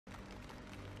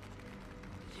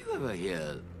you ever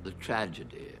hear the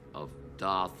tragedy of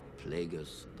Darth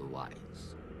Plagueis the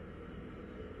Wise?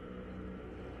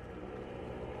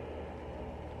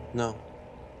 No.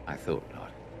 I thought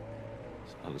not.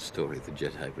 It's not a story the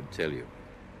Jedi would tell you.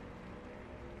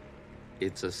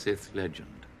 It's a Sith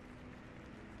legend.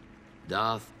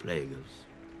 Darth Plagueis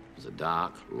was a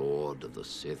dark lord of the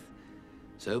Sith,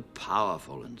 so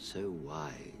powerful and so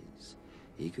wise,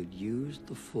 he could use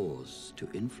the Force to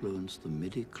influence the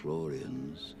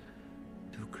midi-chlorians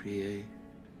to create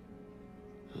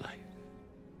life.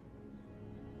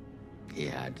 He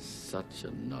had such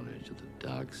a knowledge of the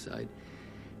dark side,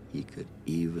 he could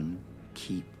even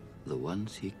keep the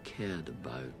ones he cared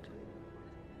about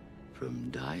from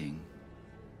dying.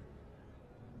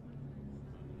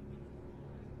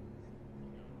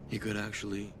 He could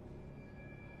actually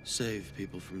save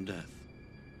people from death.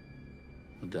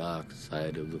 The dark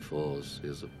side of the Force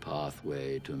is a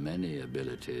pathway to many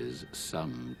abilities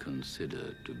some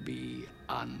consider to be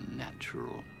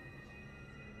unnatural.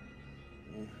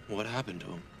 What happened to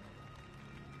him?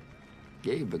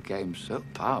 He became so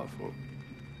powerful.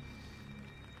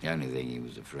 The only thing he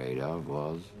was afraid of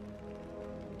was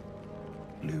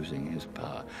losing his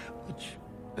power, which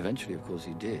eventually, of course,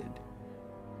 he did.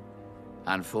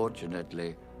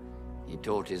 Unfortunately, he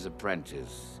taught his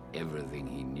apprentice everything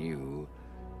he knew.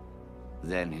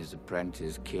 Then his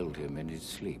apprentice killed him in his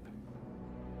sleep.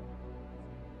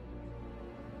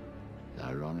 It's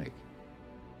ironic.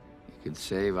 He could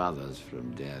save others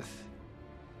from death,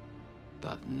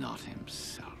 but not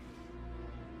himself.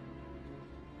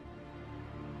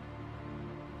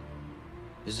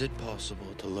 Is it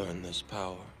possible to learn this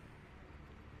power?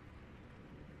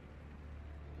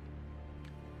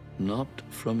 Not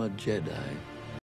from a Jedi.